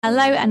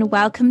Hello and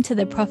welcome to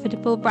the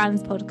Profitable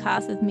Brands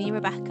podcast with me,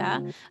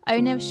 Rebecca,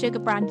 owner of Sugar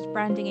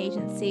Branding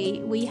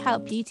Agency. We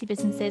help beauty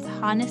businesses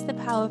harness the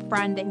power of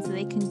branding so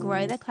they can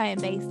grow their client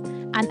base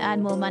and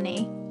earn more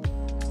money.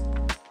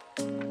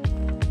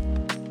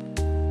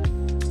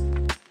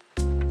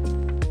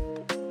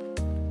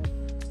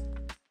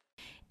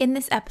 In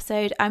this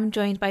episode, I'm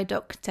joined by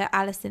Dr.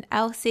 Alison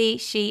Elsey.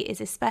 She is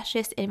a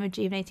specialist in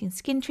rejuvenating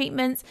skin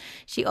treatments.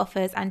 She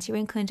offers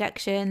anti-wrinkle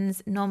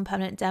injections,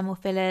 non-permanent dermal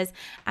fillers,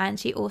 and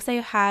she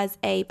also has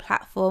a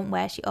platform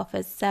where she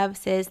offers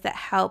services that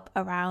help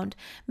around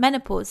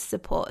menopause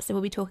support. So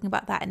we'll be talking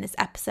about that in this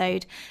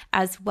episode,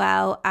 as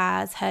well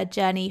as her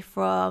journey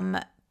from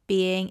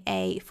being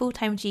a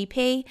full-time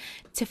GP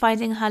to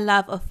finding her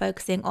love of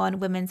focusing on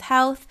women's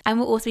health. And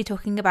we'll also be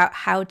talking about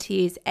how to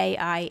use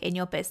AI in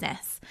your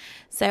business.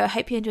 So I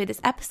hope you enjoyed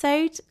this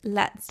episode.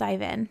 Let's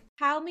dive in.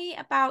 Tell me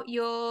about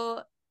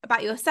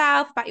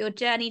yourself, about your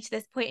journey to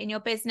this point in your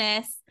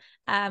business.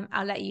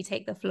 I'll let you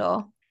take the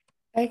floor.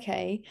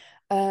 Okay.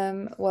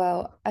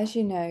 Well, as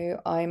you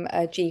know, I'm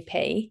a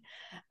GP,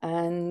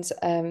 and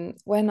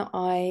when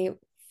I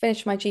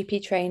finished my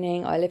GP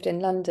training, I lived in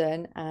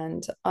London,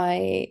 and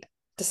I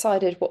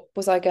decided what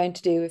was I going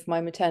to do with my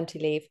maternity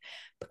leave,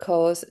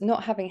 because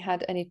not having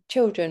had any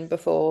children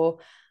before,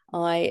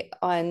 I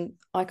kind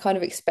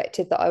of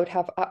expected that I would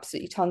have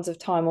absolutely tons of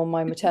time on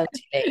my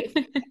maternity leave.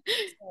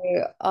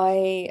 So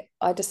I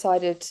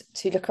decided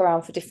to look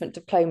around for different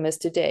diplomas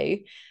to do,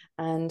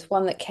 and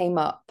one that came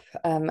up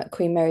at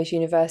Queen Mary's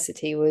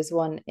University was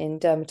one in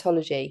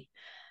dermatology.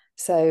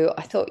 So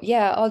I thought,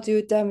 yeah, I'll do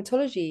a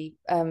dermatology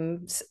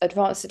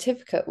advanced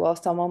certificate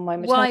whilst I'm on my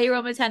While maternity you're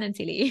on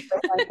maternity leave.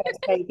 my first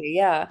baby.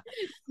 Yeah.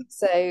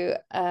 So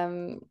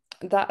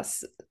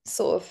that's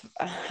sort of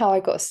how I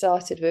got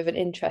started with an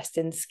interest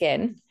in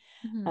skin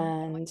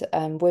Mhm.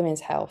 and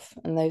women's health,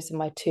 and those are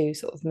my two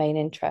sort of main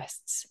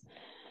interests.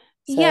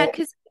 Yeah, So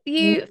because mm,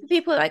 you, for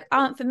people like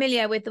aren't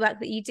familiar with the work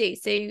that you do,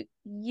 so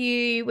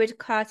you would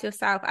class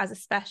yourself as a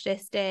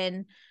specialist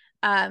in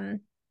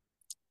um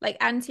like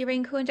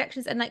anti-wrinkle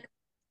injections and like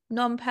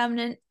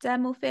non-permanent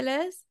dermal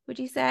fillers, would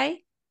you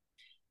say?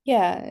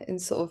 yeah, in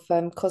sort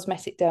of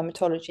cosmetic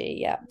dermatology,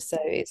 yeah. So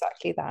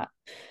exactly that.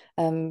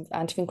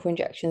 Anti-wrinkle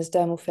injections,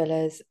 dermal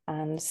fillers,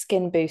 and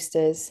skin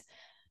boosters,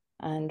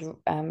 and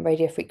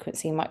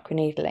radiofrequency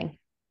microneedling.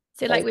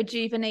 So Those, like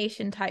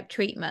rejuvenation type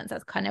treatments,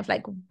 that's kind of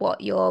like where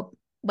your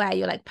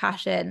like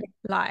passion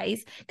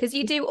lies. Because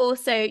you're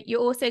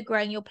also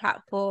growing your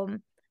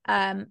platform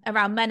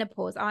around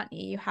menopause, aren't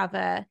you? You have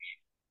a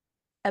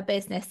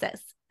business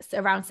that's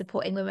around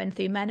supporting women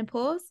through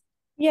menopause.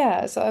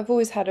 yeah, so I've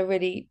always had a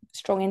really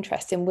strong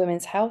interest in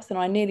women's health, and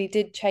I nearly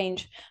did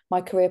change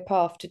my career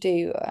path to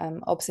do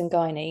obs and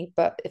gynae,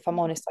 but if I'm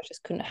honest, I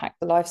just couldn't hack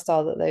the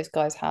lifestyle that those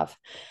guys have.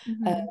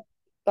 Uh, Mm-hmm.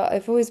 but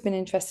I've always been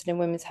interested in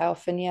women's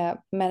health, and yeah,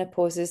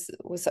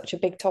 was such a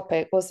big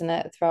topic, wasn't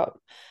it, throughout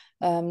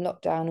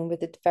lockdown and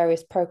with the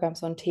various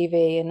programs on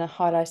TV and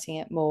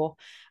highlighting it more.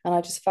 And I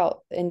just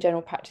felt in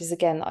general practice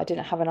again that I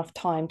didn't have enough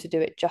time to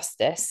do it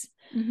justice.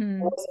 I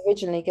Mm-hmm. was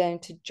originally going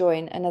to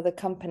join another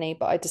company,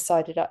 but I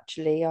decided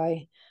actually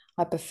I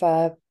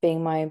prefer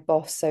being my own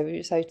boss, so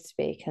to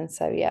speak. And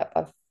so yeah,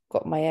 I've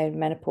got my own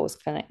menopause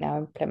clinic now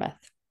in Plymouth.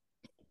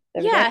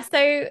 There we go. Yeah,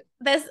 so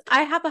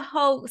I have a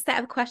whole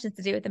set of questions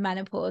to do with the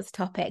menopause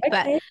topic,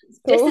 but Okay, it's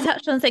just to cool.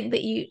 touch on something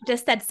that you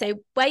just said, so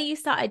where you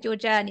started your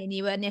journey and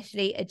you were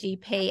initially a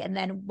GP, and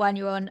then when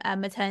you were on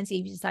maternity,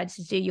 you decided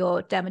to do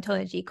your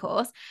dermatology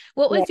course.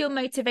 What Yeah. was your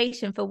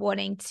motivation for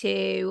wanting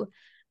to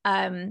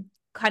um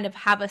kind of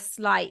have a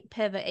slight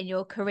pivot in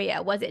your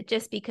career? Was it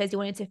just because you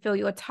wanted to fill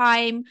your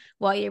time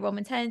while you were on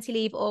maternity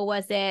leave, or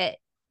was it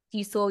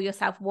you saw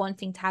yourself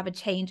wanting to have a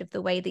change of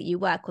the way that you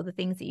work or the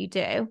things that you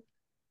do?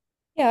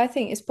 Yeah, I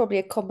think it's probably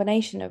a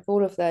combination of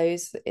all of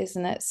those,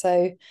 isn't it?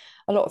 So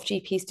a lot of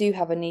GPs do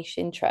have a niche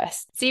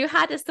interest. So you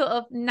had a sort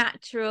of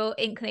natural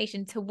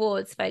inclination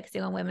towards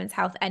focusing on women's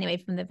health anyway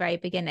from the very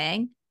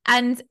beginning.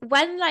 And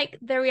when like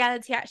the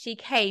reality actually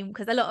came,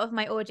 because a lot of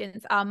my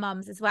audience are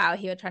mums as well,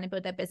 who are trying to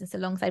build their business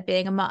alongside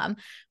being a mum.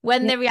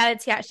 When Yeah. the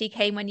reality actually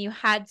came when you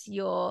had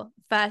your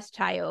first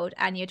child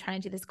and you're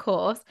trying to do this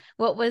course,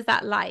 what was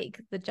that like,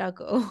 the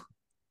juggle?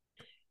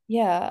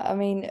 Yeah, I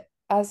mean,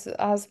 as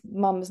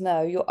mums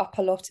know, you're up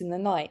a lot in the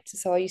night.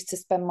 So I used to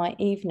spend my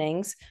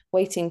evenings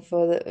waiting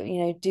for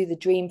do the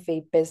dream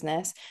feed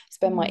business,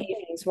 spend my Mhm.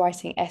 evenings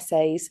writing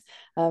essays,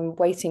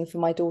 waiting for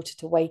my daughter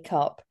to wake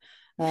up.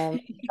 Carry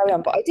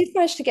on. But I did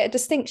manage to get a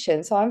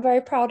distinction, so I'm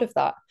very proud of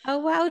that. Oh,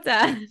 well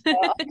done.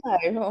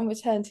 I know, on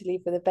maternity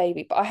leave with a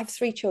baby, but I have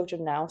three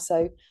children now,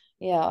 so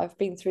yeah, I've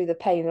been through the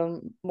pain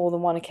on more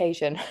than one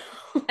occasion.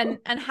 And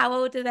how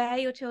old are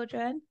they, your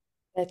children?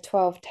 They're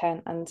 12,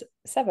 10, and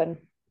 7.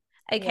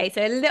 Yeah. Okay,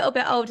 so a little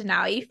bit older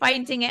now. Are you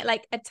finding it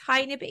like a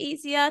tiny bit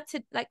easier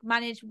to like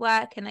manage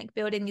work and like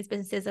building these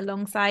businesses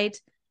alongside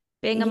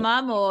being a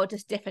mum, or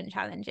just different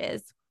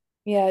challenges?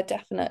 Yeah,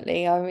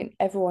 definitely. I mean,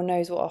 everyone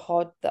knows what a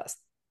hard that's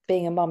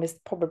being a mum is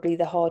probably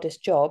the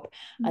hardest job,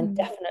 and Mhm.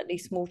 definitely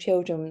small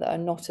children that are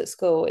not at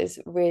school is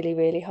really,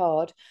 really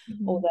hard.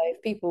 Mhm. Although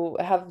if people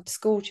have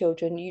school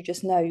children, you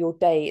just know your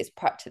day is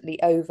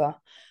practically over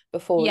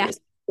before you Yeah.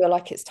 feel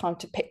like it's time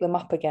to pick them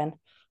up again.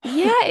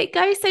 Yeah, it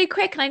goes so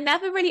quick. And I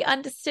never really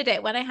understood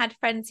it when I had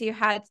friends who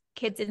had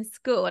kids in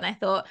school. And I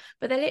thought,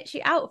 but they're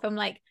literally out from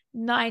like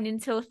 9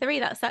 until 3.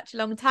 That's such a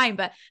long time.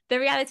 But the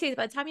reality is,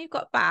 by the time you've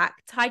got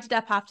back, tidied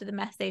up after the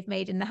mess they've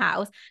made in the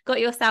house, got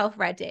yourself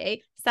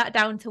ready, sat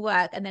down to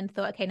work, and then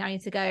thought, okay, now I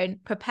need to go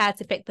and prepare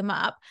to pick them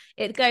up.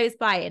 It goes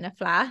by in a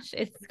flash.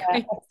 It's Yeah,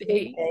 crazy.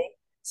 absolutely.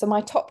 So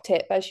my top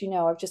tip, as you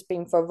know, I've just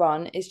been for a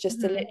run, is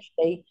just to Mhm.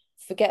 literally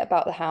forget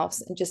about the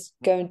house and just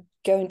go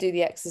and do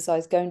the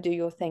exercise, go and do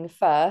your thing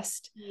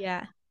first,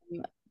 Yeah.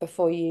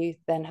 before you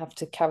then have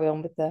to carry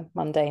on with the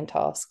mundane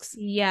tasks.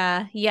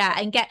 Yeah, yeah.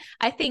 And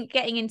I think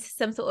getting into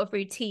some sort of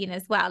routine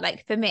as well.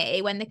 Like for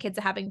me, when the kids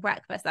are having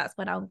breakfast, that's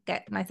when I'll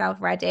get myself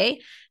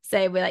ready.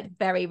 So we're like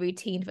very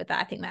routine with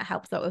that. I think that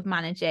helps a lot with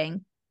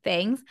managing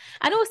things.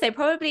 And also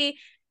probably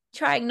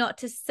trying not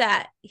to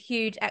set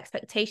huge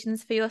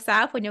expectations for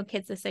yourself when your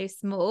kids are so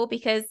small,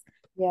 because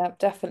Yeah,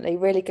 definitely.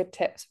 Really good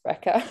tips,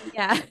 Rebecca.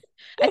 yeah,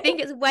 I think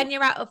it's when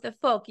you're out of the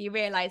fog, you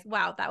realize,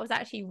 wow, that was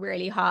actually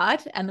really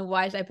hard. And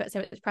why did I put so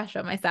much pressure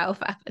on myself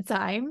at the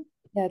time?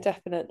 Yeah,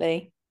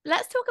 definitely.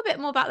 Let's talk a bit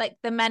more about like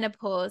the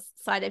menopause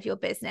side of your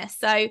business.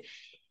 So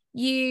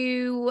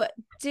you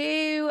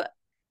do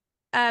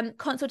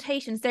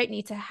consultations, don't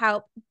you, to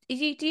help? Do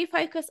you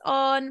focus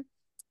on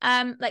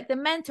like the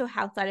mental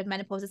health side of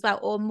menopause as well,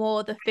 or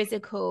more the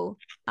physical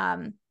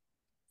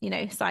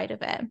side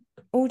of it?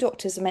 All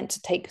doctors are meant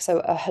to take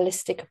a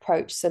holistic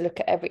approach, so look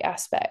at every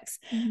aspect.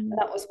 And Mm-hmm.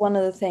 that was one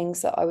of the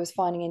things that I was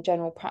finding in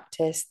general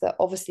practice, that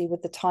obviously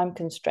with the time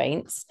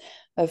constraints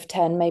of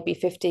 10, maybe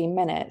 15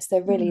 minutes,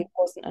 there Mm-hmm. really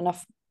wasn't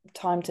enough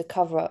time to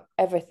cover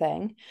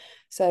everything.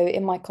 So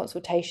in my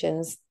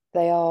consultations,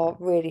 they are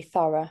really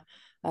thorough.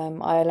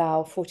 I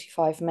allow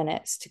 45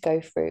 minutes to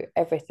go through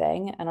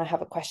everything, and I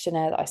have a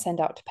questionnaire that I send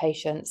out to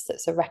patients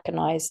that's a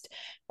recognised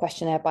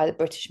questionnaire by the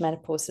British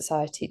Menopause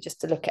Society, just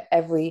to look at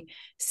every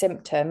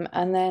symptom.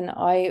 And then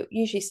I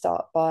usually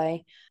start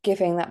by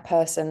giving that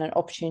person an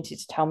opportunity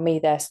to tell me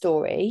their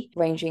story,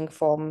 ranging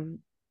from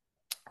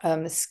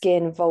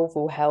skin,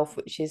 vulval health,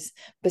 which is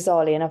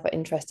bizarrely another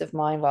interest of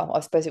mine. Well, I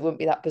suppose it wouldn't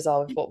be that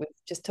bizarre with what we've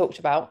just talked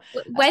about.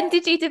 When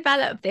did you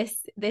develop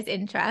this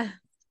interest?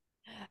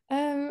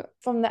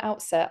 From the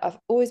outset, I've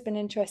always been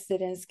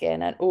interested in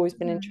skin and always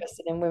been Mhm.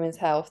 interested in women's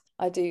health.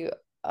 I do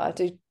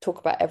talk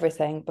about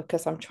everything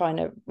because I'm trying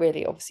to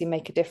really obviously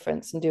make a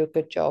difference and do a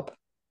good job.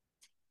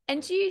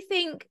 And do you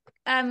think,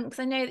 because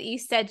I know that you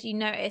said you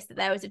noticed that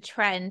there was a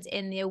trend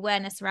in the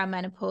awareness around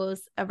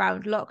menopause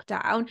around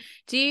lockdown,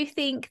 do you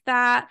think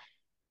that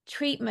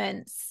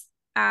treatments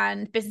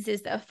and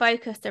businesses that are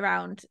focused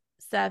around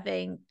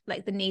serving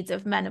like the needs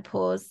of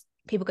menopause,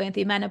 people going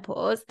through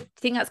menopause, do you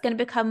think that's going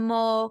to become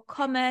more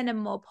common and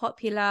more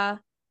popular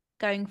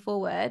going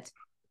forward?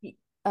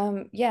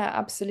 Yeah,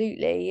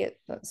 absolutely.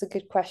 That's a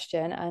good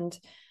question. And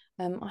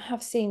I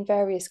have seen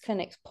various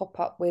clinics pop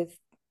up with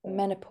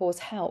menopause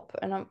help,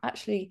 and I'm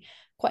actually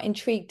quite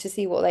intrigued to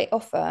see what they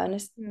offer. And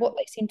what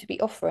they seem to be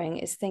offering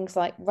is things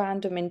like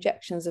random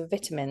injections of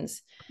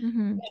vitamins,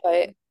 Mm-hmm. which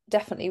I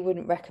definitely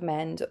wouldn't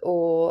recommend.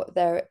 Or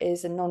there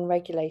is a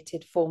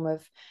non-regulated form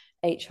of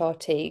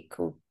HRT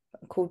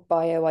called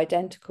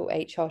bioidentical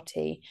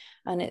HRT,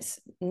 and it's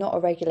not a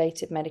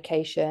regulated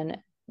medication.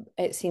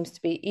 It seems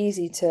to be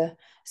easy to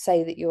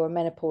say that you're a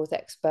menopause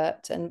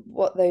expert, and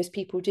what those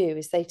people do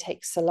is they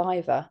take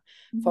saliva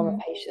from a Mm-hmm.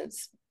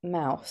 patient's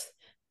mouth,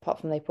 apart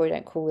from they probably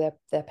don't call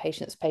their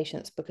patients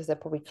because they're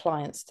probably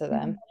clients to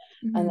them,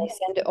 and Mm-hmm. they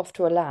send it off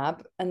to a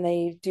lab, and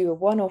they do a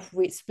one-off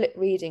split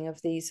reading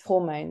of these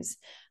hormones,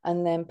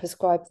 and then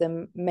prescribe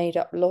them made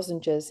up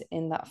lozenges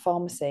in that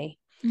pharmacy.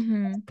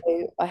 Mm-hmm.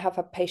 So I have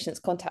had patients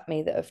contact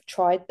me that have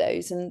tried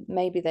those, and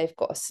maybe they've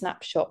got a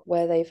snapshot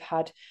where they've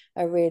had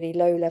a really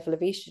low level of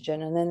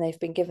estrogen, and then they've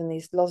been given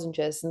these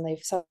lozenges and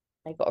they've suddenly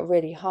got a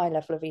really high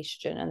level of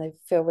estrogen and they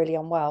feel really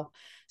unwell.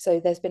 So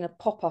there's been a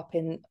pop up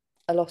in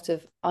a lot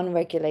of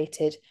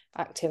unregulated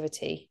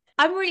activity.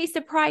 I'm really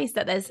surprised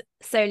that there's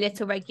so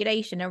little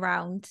regulation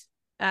around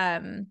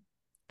um,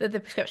 the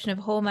prescription of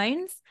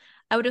hormones.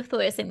 I would have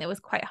thought it was something that was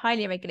quite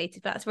highly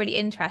regulated, but that's really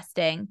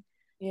interesting.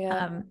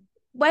 Yeah. Um,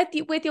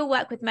 with your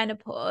work with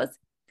menopause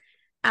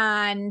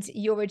and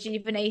your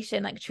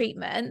rejuvenation like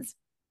treatments,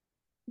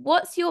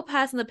 what's your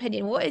personal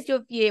opinion? What is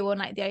your view on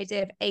like the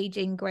idea of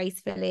aging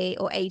gracefully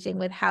or aging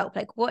with help?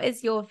 Like, what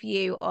is your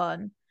view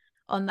on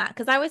that?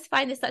 Because I always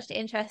find this such an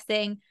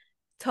interesting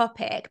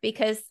topic,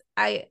 because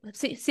I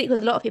speak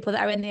with a lot of people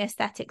that are in the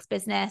aesthetics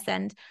business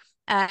and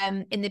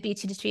in the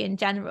beauty industry in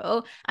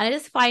general, and I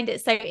just find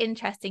it so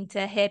interesting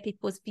to hear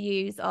people's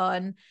views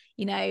on,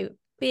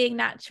 being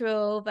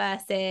natural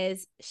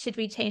versus should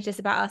we change this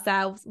about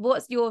ourselves?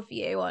 What's your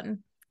view on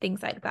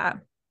things like that?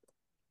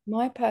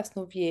 My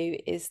personal view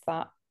is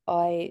that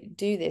I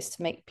do this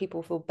to make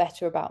people feel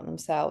better about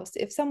themselves.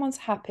 If someone's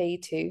happy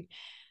to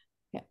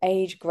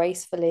age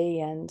gracefully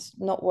and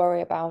not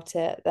worry about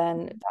it,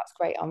 then that's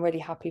great. I'm really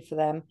happy for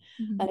them.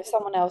 Mhm. And if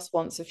someone else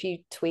wants a few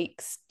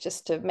tweaks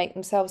just to make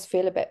themselves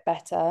feel a bit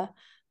better,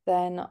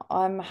 then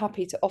I'm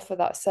happy to offer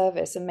that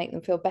service and make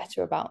them feel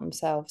better about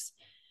themselves.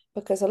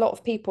 Because a lot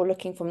of people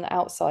looking from the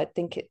outside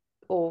think it,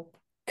 or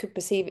could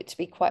perceive it to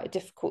be quite a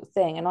difficult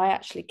thing. And I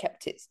actually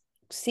kept it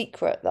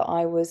secret that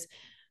I was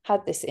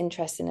had this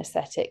interest in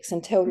aesthetics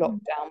until Mhm.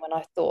 lockdown, when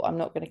I thought I'm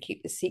not going to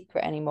keep the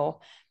secret anymore,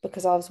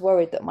 because I was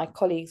worried that my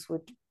colleagues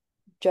would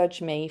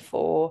judge me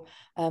for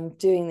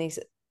doing these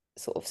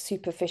sort of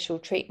superficial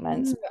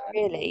treatments. Mm. But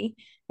really,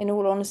 in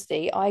all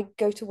honesty, I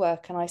go to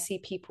work and I see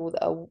people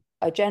that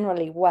are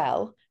generally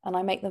well, and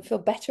I make them feel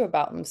better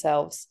about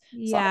themselves. So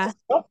I Yeah. just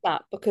love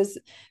that, because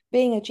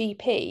being a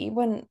GP,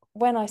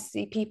 when I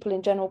see people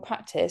in general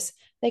practice,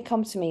 they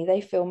come to me,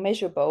 they feel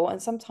miserable,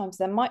 and sometimes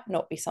there might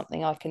not be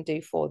something I can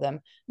do for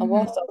them. And Mhm.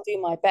 whilst I'll do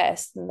my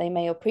best, and they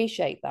may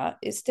appreciate that,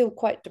 it's still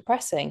quite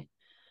depressing.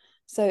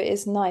 So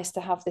it's nice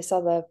to have this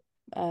other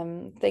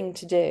thing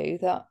to do,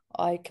 that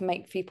I can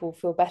make people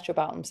feel better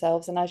about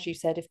themselves. And as you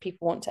said, if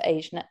people want to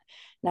age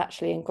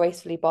naturally and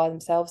gracefully by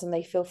themselves and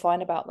they feel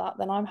fine about that,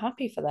 then I'm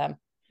happy for them.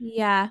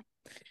 Yeah.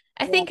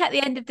 I Yeah, think at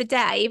the end of the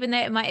day, even though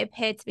it might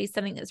appear to be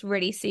something that's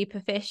really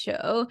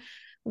superficial,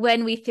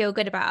 when we feel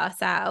good about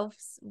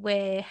ourselves,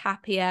 we're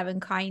happier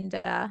and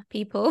kinder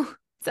people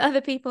to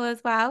other people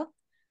as well.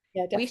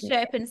 yeah, We show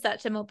definitely. up in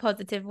such a more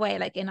positive way,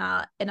 like in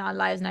our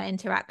lives and our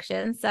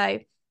interactions. So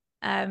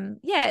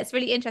yeah, it's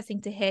really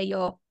interesting to hear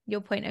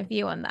your point of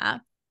view on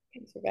that.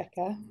 Thanks,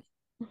 Rebecca.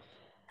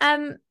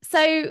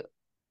 So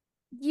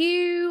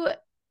you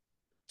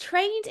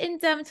trained in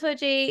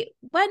dermatology.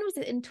 When was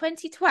it? In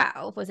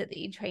 2012, was it that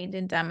you trained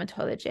in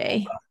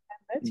dermatology?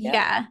 Yeah.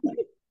 Yeah.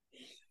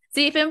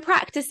 So you've been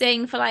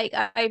practicing for like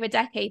over a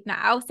decade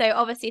now. So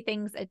obviously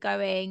things are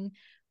going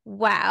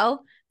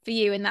well for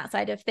you in that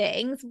side of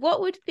things.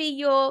 What would be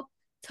your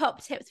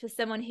top tips for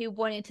someone who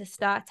wanted to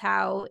start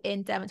out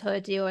in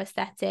dermatology or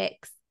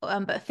aesthetics,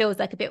 but feels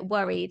like a bit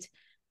worried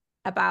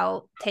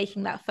about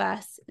taking that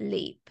first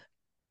leap?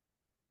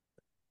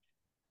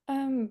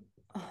 Um,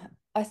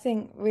 I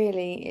think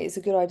really it's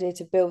a good idea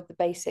to build the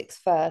basics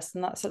first,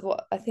 and that's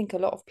what I think a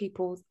lot of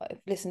people that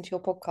have listened to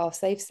your podcast,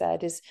 they've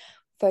said, is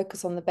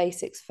focus on the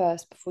basics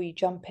first before you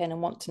jump in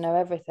and want to know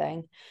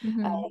everything.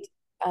 Mm-hmm. And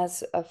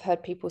as I've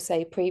heard people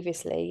say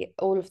previously,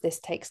 all of this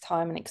takes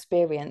time and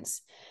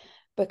experience,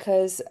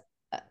 because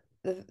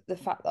the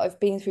fact that I've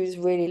been through this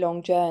really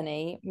long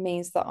journey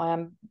means that I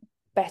am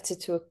better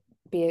to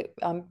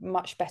I'm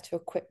much better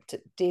equipped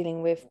at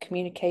dealing with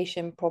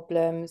communication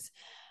problems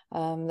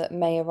that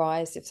may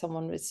arise if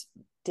someone was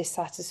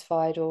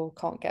dissatisfied or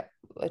can't get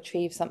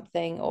achieve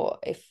something, or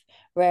if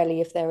rarely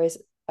if there is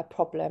a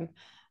problem,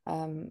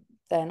 um,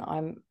 then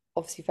I'm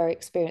obviously very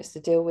experienced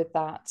to deal with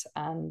that.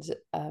 And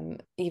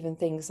even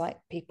things like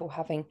people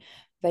having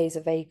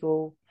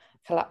vasovagal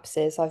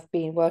collapses, I've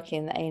been working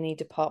in the A&E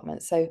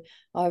department. So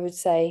I would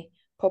say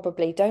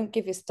probably don't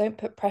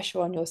put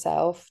pressure on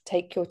yourself,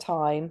 take your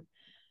time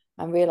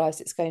and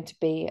realize it's going to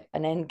be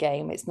an end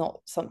game. It's not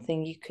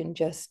something you can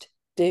just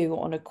do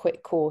on a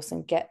quick course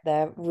and get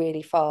there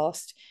really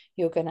fast.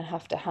 You're going to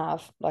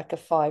have like a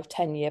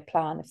 5-10 year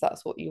plan if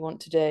that's what you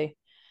want to do.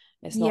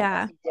 It's not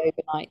Yeah.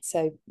 overnight.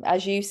 So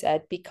as you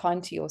said, be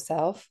kind to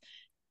yourself,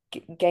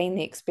 gain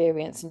the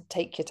experience and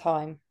take your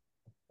time.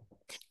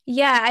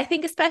 Yeah, I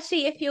think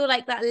especially if you're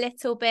like that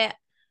little bit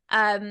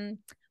um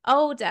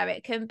older,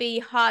 it can be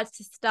hard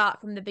to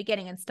start from the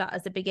beginning and start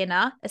as a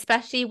beginner,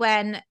 especially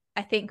when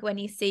I think when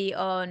you see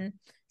on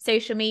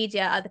social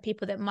media other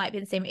people that might be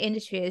in the same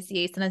industry as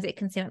you, sometimes it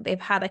can seem like they've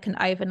had like an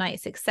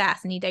overnight success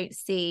and you don't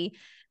see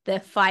the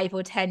 5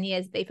 or 10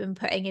 years they've been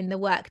putting in the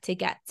work to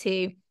get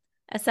to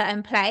a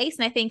certain place.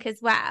 And I think as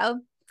well,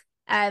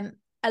 um,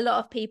 a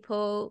lot of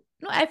people,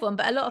 not everyone,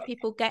 but a lot of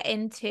people get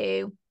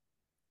into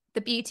the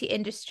beauty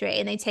industry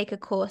and they take a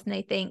course and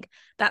they think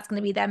that's going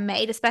to be their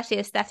made, especially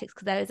aesthetics,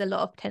 because there is a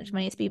lot of potential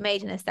money to be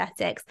made in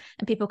aesthetics.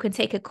 And people can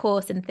take a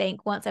course and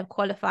think, once I've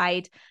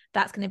qualified,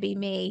 that's going to be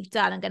me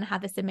done. I'm going to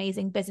have this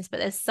amazing business.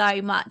 But there's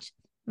so much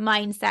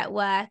mindset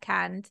work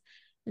and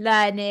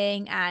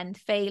learning and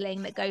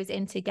failing that goes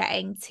into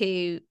getting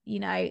to,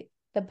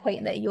 the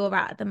point that you're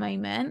at the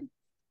moment.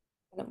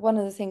 One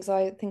of the things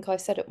I think I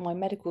said at my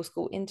medical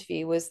school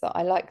interview was that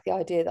I like the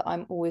idea that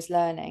I'm always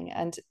learning,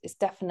 and it's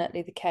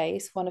definitely the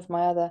case. One of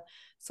my other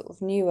sort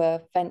of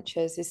newer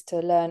ventures is to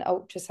learn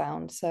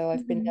ultrasound. So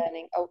I've been Mm-hmm.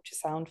 learning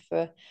ultrasound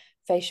for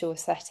facial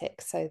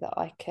aesthetics so that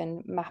I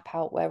can map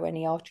out where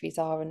any arteries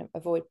are and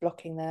avoid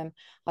blocking them.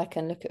 I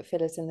can look at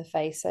fillers in the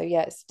face. So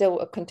yeah, it's still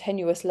a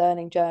continuous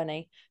learning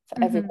journey for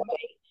Mm-hmm.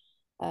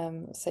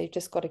 everybody. So you've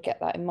just got to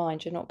get that in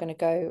mind. You're not going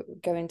to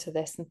go into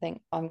this and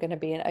think I'm going to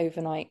be an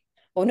overnight,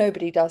 or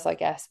nobody does, I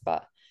guess.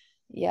 But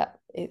yeah,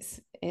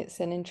 it's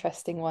an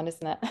interesting one,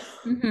 isn't it?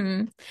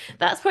 Mm-hmm.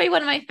 That's probably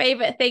one of my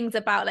favorite things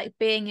about like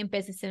being in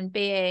business and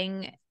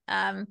being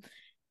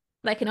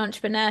like in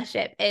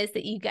entrepreneurship is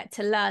that you get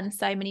to learn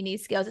so many new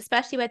skills,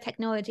 especially where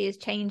technology is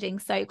changing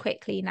so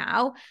quickly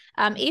now.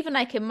 Even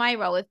like in my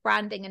role with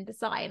branding and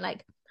design,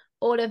 like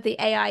all of the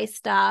AI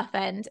stuff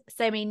and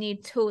so many new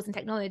tools and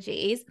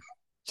technologies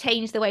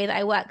change the way that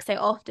I work so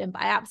often.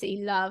 But I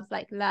absolutely love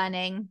like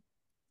learning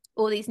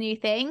all these new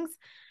things.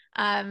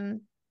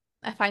 Um,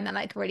 I find that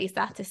like really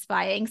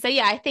satisfying. So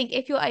yeah, I think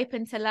if you're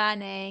open to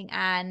learning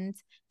and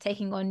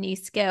taking on new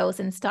skills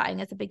and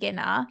starting as a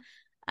beginner,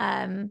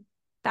 um,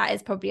 that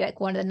is probably like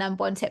one of the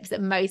number one tips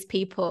that most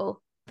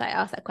people that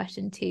I ask that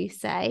question to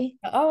say.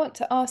 I want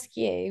to ask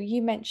you,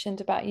 you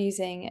mentioned about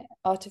using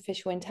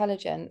artificial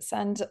intelligence,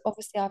 and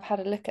obviously I've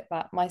had a look at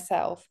that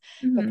myself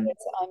because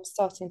Mhm. I'm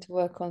starting to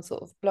work on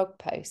sort of blog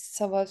posts.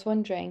 So I was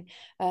wondering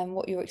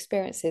what your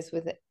experience is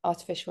with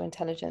artificial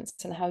intelligence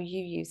and how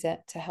you use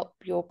it to help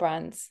your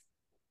brands.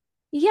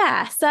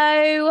 Yeah,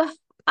 so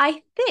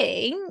I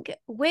think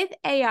with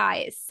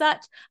AI,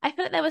 I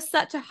feel like there was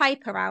such a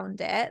hype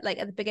around it, like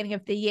at the beginning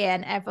of the year,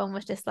 and everyone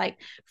was just like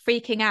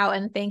freaking out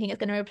and thinking it's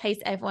going to replace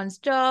everyone's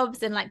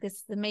jobs and like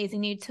this amazing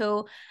new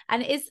tool.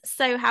 And it is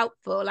so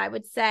helpful, I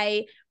would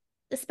say,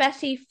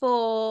 especially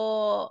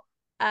for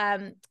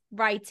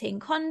writing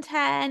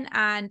content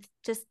and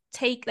just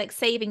take like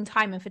saving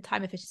time and for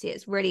time efficiency,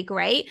 it's really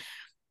great.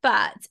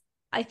 But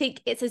I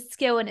think it's a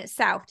skill in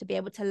itself to be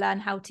able to learn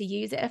how to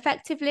use it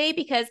effectively,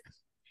 because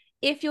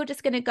if you're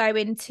just going to go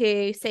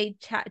into say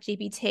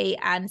ChatGPT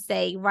and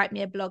say write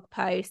me a blog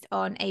post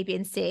on A, B,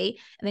 and C,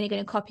 and then you're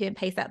going to copy and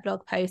paste that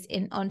blog post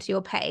in onto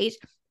your page,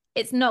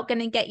 it's not going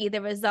to get you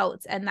the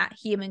results and that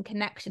human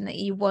connection that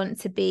you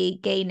want to be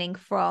gaining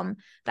from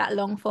that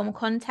long form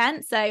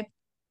content. So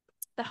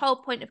the whole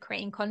point of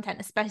creating content,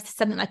 especially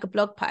something like a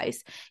blog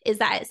post, is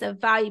that it's a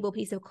valuable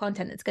piece of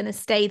content that's going to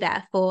stay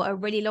there for a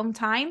really long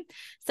time.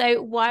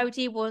 So why would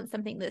you want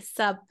something that's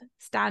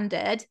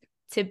substandard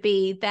to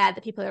be there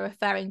that people are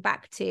referring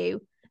back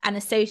to and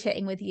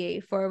associating with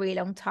you for a really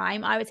long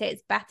time? I would say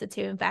it's better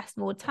to invest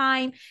more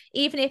time,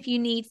 even if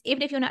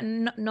you're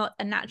not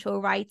a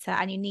natural writer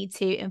and you need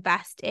to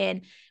invest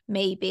in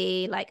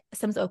maybe like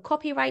some sort of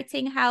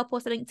copywriting help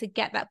or something to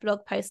get that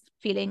blog post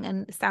feeling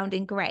and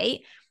sounding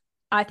great.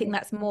 I think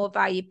that's more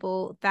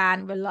valuable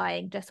than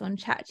relying just on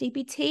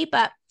ChatGPT.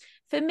 But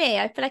for me,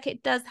 I feel like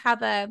it does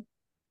have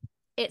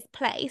its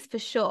place for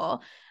sure.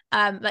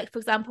 Like for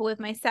example,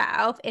 with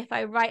myself, if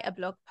I write a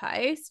blog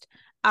post,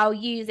 I'll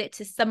use it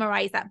to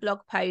summarize that blog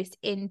post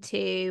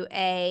into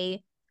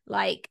a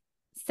like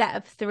set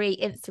of 3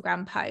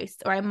 Instagram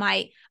posts, or I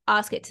might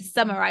ask it to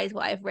summarize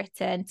what I've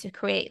written to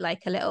create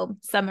like a little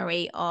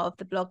summary of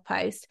the blog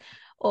post.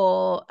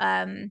 Or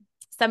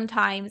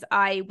sometimes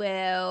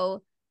AI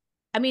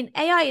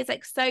is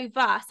like so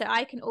vast. So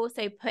I can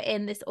also put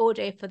in this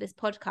audio for this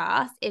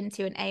podcast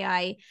into an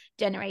AI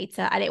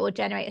generator and it will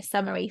generate a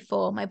summary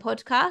for my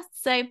podcast.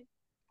 So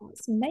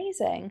It's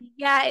amazing.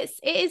 yeah, it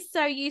is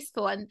so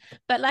useful.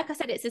 But like I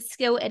said, it's a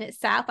skill in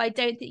itself. I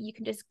don't think you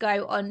can just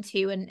go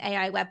onto an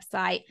AI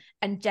website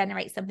and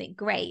generate something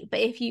great.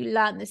 But if you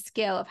learn the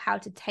skill of how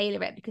to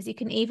tailor it, because you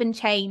can even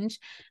change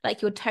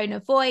like your tone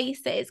of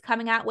voice that it's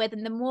coming out with,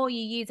 and the more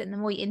you use it and the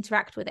more you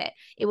interact with it,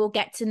 it will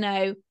get to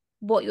know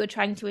what you're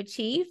trying to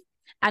achieve,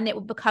 and it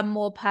will become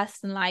more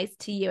personalized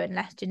to you and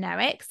less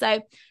generic.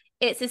 So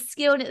it's a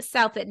skill in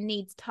itself that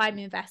needs time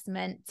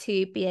investment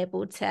to be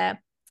able to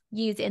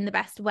use it in the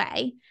best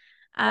way.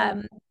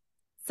 Yeah.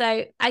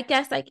 So I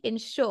guess like in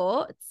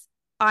short,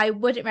 I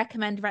wouldn't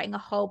recommend writing a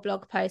whole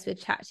blog post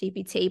with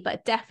ChatGPT,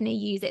 but definitely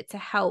use it to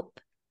help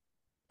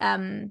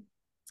um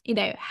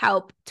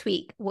help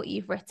tweak what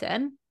you've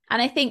written.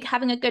 And I think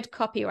having a good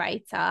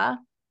copywriter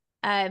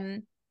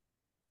um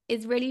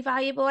is really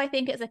valuable. I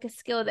think it's like a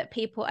skill that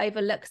people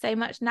overlook so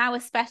much now,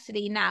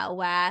 especially now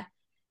where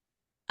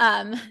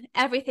um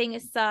everything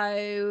is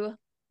so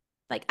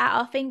like at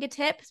our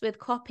fingertips with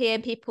copy,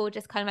 and people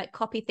just kind of like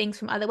copy things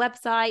from other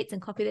websites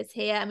and copy this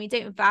here, and we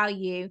don't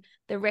value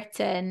the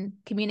written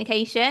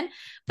communication.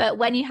 But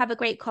when you have a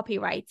great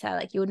copywriter,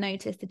 like you'll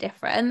notice the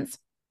difference.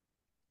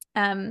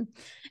 And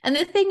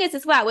the thing is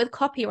as well with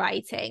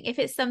copywriting, if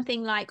it's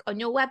something like on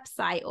your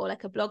website or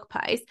like a blog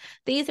post,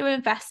 these are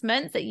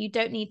investments that you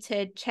don't need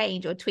to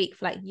change or tweak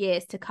for like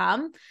years to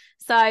come.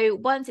 So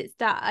once it's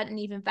done and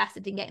you've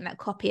invested in getting that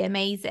copy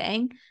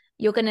amazing,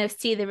 you're going to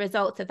see the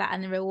results of that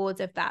and the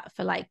rewards of that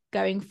for like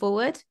going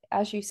forward.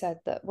 As you said,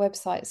 that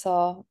websites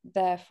are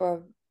there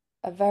for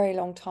a very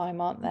long time,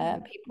 aren't there?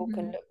 And people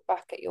can Mm-hmm. look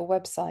back at your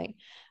website.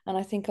 And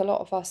I think a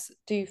lot of us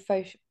do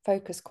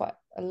focus quite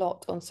a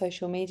lot on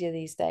social media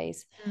these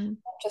days. Mm.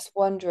 I'm just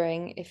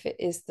wondering if it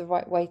is the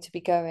right way to be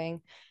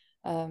going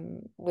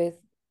with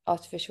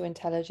artificial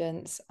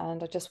intelligence.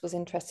 And I just was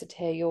interested to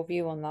hear your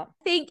view on that.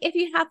 I think if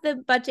you have the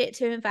budget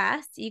to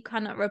invest, you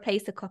cannot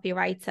replace a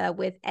copywriter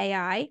with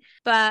AI.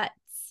 But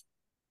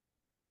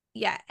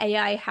yeah,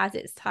 AI has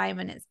its time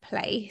and its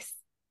place,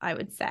 I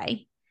would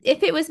say.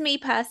 If it was me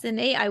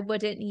personally, I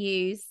wouldn't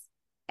use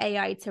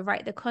AI to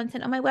write the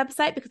content on my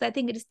website because I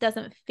think it just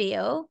doesn't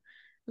feel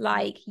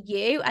like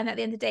you. And at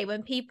the end of the day,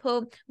 when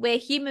we're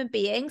human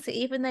beings, so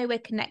even though we're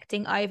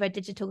connecting over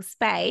digital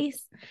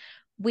space,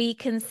 we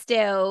can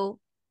still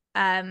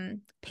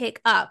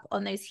pick up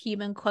on those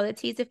human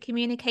qualities of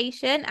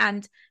communication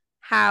and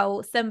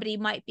how somebody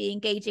might be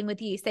engaging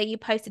with you. Say you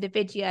posted a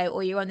video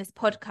or you're on this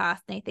podcast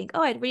and they think,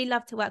 oh, I'd really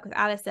love to work with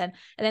Alison,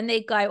 and then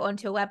they go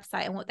onto a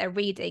website and what they're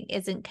reading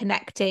isn't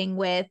connecting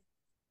with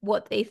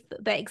what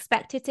they're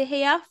expected to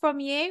hear from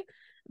you.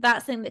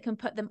 That's something that can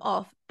put them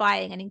off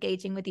buying and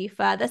engaging with you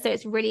further. So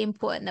it's really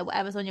important that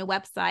whatever's on your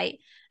website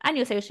and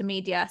your social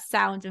media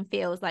sounds and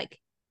feels like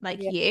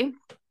you.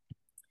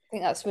 I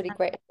think that's really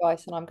great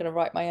advice, and I'm going to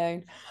write my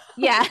own.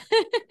 Yeah.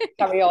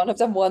 Carry on. I've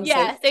done one.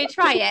 Yeah, so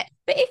try it.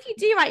 But if you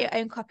do write your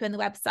own copy on the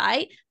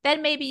website,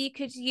 then maybe you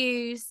could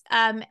use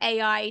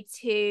AI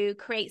to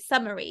create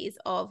summaries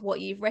of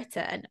what you've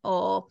written,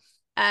 or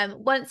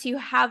once you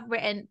have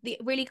written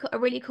a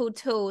really cool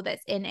tool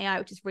that's in AI,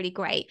 which is really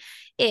great,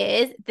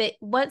 is that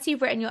once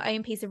you've written your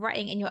own piece of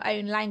writing in your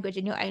own language,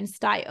 in your own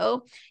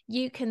style,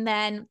 you can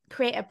then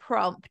create a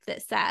prompt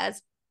that says,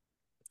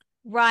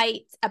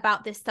 write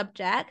about this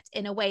subject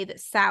in a way that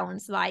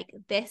sounds like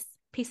this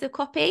piece of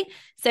copy.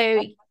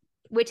 So,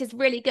 which is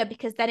really good,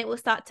 because then it will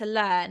start to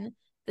learn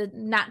the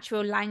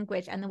natural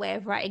language and the way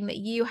of writing that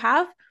you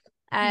have.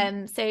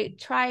 So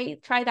try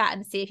that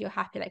and see if you're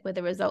happy with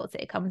the results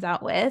that it comes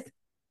out with.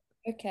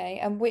 Okay,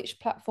 and which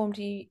platform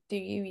do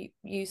you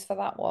use for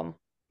that one?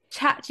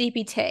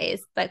 ChatGPT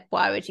is what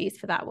I would use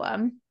for that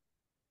one.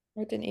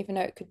 I didn't even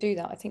know it could do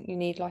that. I think you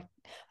need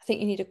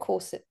a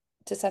course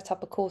to set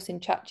up a course in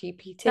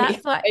ChatGPT.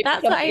 That's what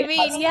I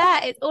mean.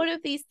 Yeah, it's all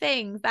of these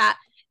things that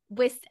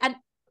and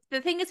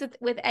the thing is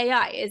with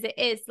AI is it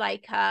is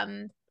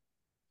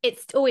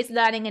it's always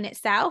learning in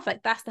itself.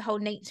 That's the whole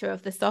nature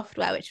of the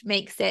software, which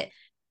makes it,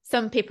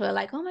 some people are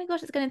like, oh my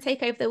gosh, it's going to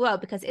take over the world,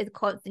 because it's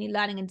constantly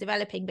learning and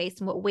developing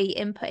based on what we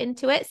input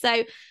into it.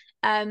 So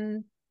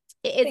it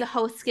is a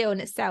whole skill in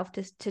itself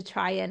to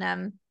try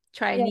and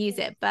use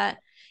it. But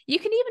you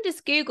can even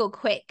just Google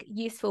quick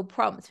useful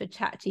prompts for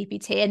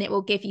ChatGPT and it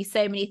will give you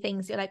so many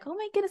things. You're like, oh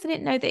my goodness, I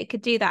didn't know that it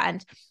could do that.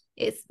 And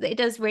it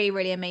does really,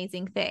 really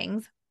amazing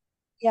things.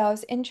 Yeah, I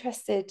was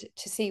interested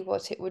to see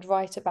what it would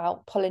write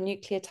about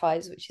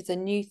polynucleotides, which is a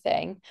new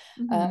thing.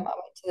 I went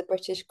to the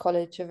British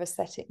College of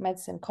Aesthetic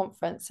Medicine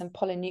conference, and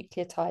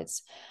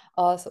polynucleotides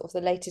are sort of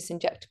the latest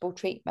injectable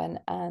treatment.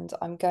 And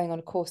I'm going on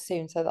a course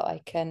soon so that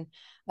I can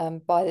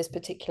buy this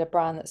particular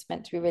brand that's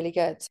meant to be really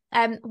good.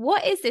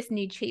 What is this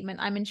new treatment?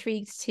 I'm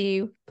intrigued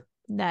to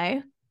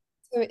know.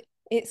 So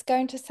it's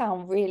going to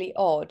sound really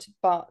odd,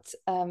 but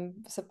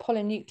so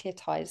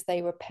polynucleotides,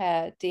 they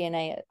repair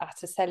DNA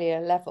at a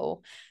cellular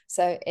level.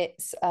 So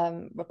it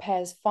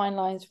repairs fine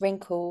lines,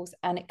 wrinkles,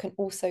 and it can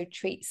also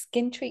treat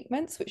skin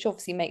treatments, which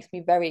obviously makes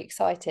me very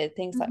excited.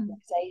 Things like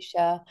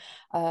rosacea,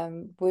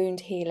 wound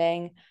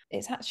healing.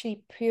 It's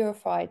actually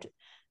purified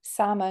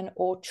salmon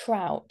or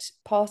trout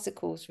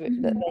particles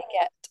that they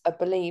get, I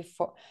believe,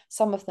 for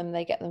some of them,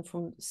 they get them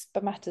from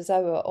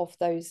spermatozoa of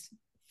those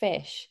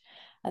fish.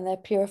 And they're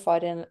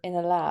purified in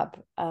a lab,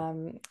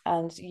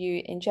 and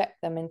you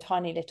inject them in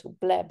tiny little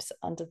blebs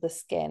under the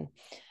skin,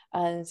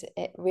 and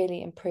it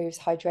really improves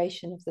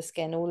hydration of the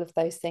skin, all of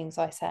those things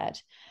I said.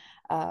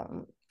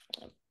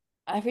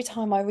 Every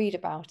time I read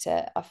about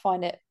it, I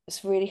find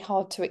it's really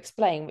hard to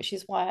explain, which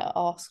is why I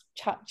asked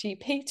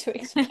ChatGPT to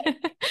explain.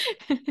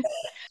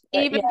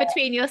 Even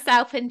between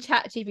yourself and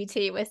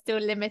ChatGPT, we're still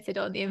limited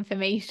on the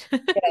information.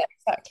 Yeah,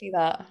 exactly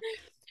that.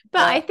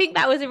 But I think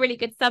that was a really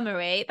good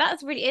summary.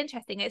 That's really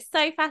interesting. It's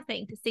so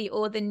fascinating to see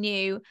all the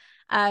new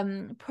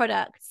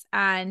products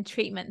and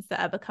treatments that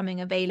are becoming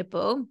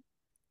available.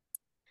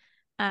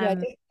 I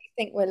definitely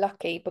think we're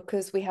lucky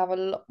because we have a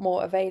lot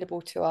more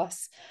available to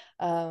us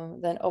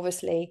than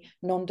obviously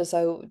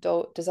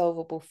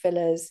non-dissolvable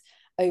fillers,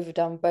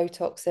 overdone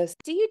Botoxes.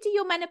 Do you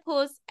do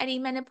any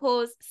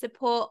menopause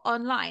support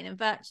online and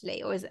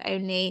virtually, or is it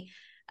only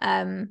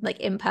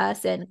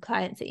in-person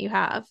clients that you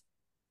have?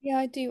 Yeah,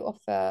 I do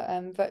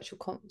offer virtual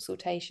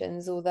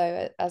consultations,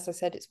 although, as I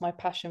said, it's my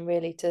passion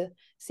really to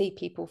see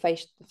people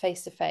face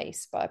to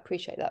face, but I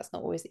appreciate that's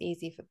not always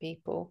easy for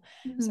people.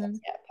 So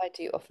yeah, I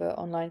do offer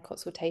online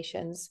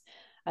consultations,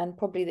 and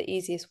probably the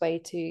easiest way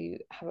to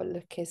have a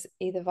look is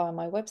either via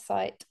my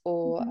website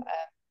or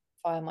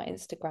via my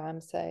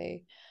Instagram. So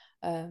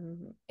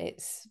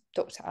it's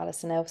Dr.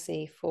 Alison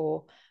Elsey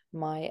for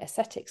my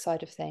aesthetic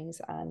side of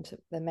things, and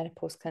the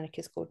menopause clinic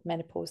is called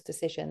Menopause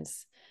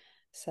Decisions.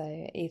 So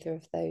either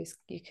of those,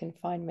 you can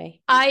find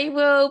me. I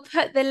will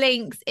put the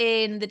links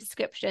in the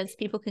description so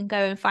people can go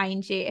and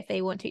find you if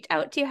they want to reach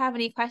out to you, have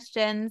any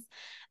questions.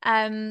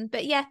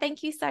 But yeah,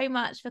 thank you so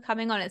much for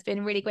coming on. It's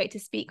been really great to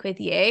speak with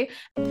you.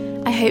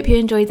 I hope you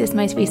enjoyed this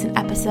most recent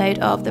episode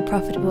of the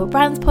Profitable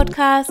Brands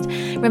podcast.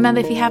 Remember,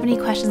 if you have any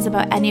questions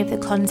about any of the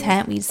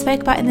content we spoke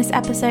about in this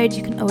episode,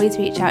 you can always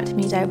reach out to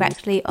me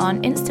directly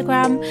on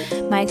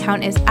Instagram. My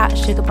account is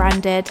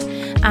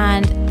 @sugarbranded,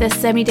 and there's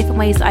so many different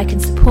ways that I can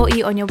support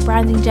you on your brand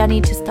branding journey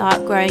to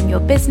start growing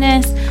your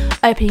business,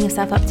 opening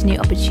yourself up to new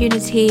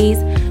opportunities,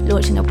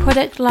 launching a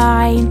product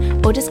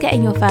line, or just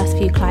getting your first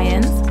few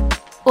clients.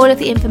 All of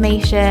the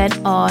information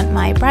on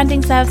my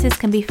branding services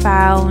can be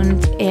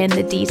found in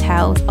the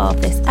details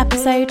of this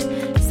episode.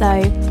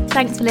 So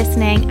thanks for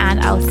listening, and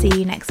I'll see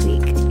you next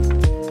week.